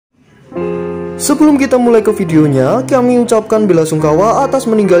Sebelum kita mulai ke videonya, kami ucapkan belasungkawa atas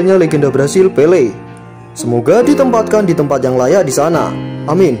meninggalnya legenda Brasil Pele. Semoga ditempatkan di tempat yang layak di sana.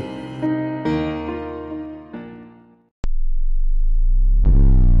 Amin.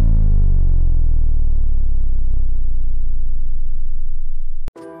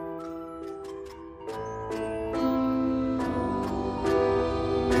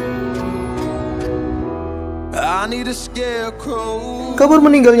 Kabar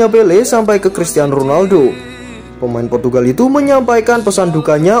meninggalnya Pele sampai ke Cristiano Ronaldo. Pemain Portugal itu menyampaikan pesan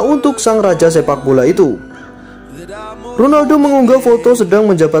dukanya untuk sang Raja Sepakbola itu. Ronaldo mengunggah foto sedang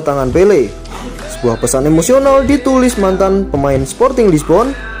menjabat tangan Pele. Sebuah pesan emosional ditulis mantan pemain Sporting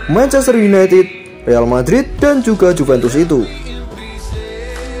Lisbon, Manchester United, Real Madrid, dan juga Juventus itu.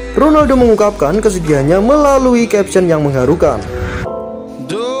 Ronaldo mengungkapkan kesedihannya melalui caption yang mengharukan.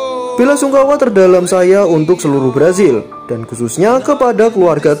 Belasungkawa terdalam saya untuk seluruh Brasil, dan khususnya kepada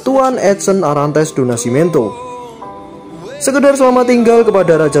keluarga Tuan Edson Arantes do Nascimento. Sekedar selamat tinggal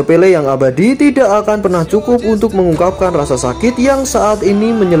kepada Raja Pele yang abadi tidak akan pernah cukup untuk mengungkapkan rasa sakit yang saat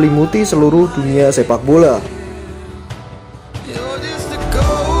ini menyelimuti seluruh dunia sepak bola.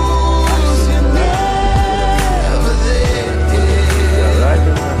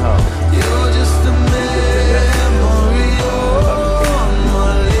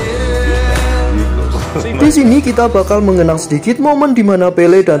 Di sini kita bakal mengenang sedikit momen di mana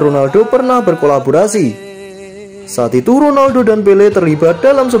Pele dan Ronaldo pernah berkolaborasi. Saat itu Ronaldo dan Pele terlibat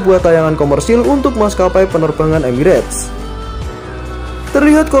dalam sebuah tayangan komersil untuk maskapai penerbangan Emirates.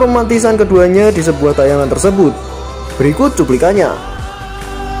 Terlihat keromantisan keduanya di sebuah tayangan tersebut. Berikut cuplikannya.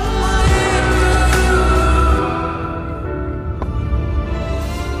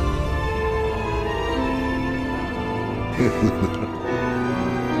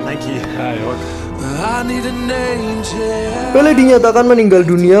 Thank you. Pele dinyatakan meninggal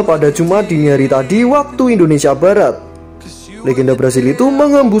dunia pada Jumat dini hari tadi waktu Indonesia Barat. Legenda Brasil itu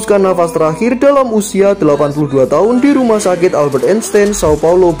menghembuskan nafas terakhir dalam usia 82 tahun di Rumah Sakit Albert Einstein, Sao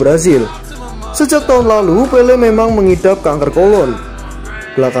Paulo, Brasil. Sejak tahun lalu, Pele memang mengidap kanker kolon.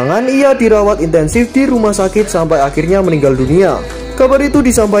 Belakangan ia dirawat intensif di rumah sakit sampai akhirnya meninggal dunia. Kabar itu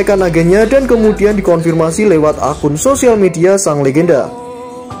disampaikan agennya dan kemudian dikonfirmasi lewat akun sosial media sang legenda.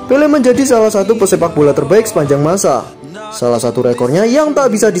 Pele menjadi salah satu pesepak bola terbaik sepanjang masa. Salah satu rekornya yang tak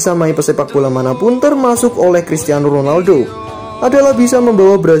bisa disamai pesepak bola manapun termasuk oleh Cristiano Ronaldo adalah bisa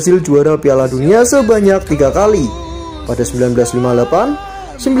membawa Brasil juara Piala Dunia sebanyak 3 kali pada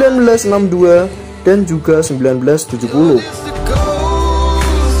 1958, 1962, dan juga 1970.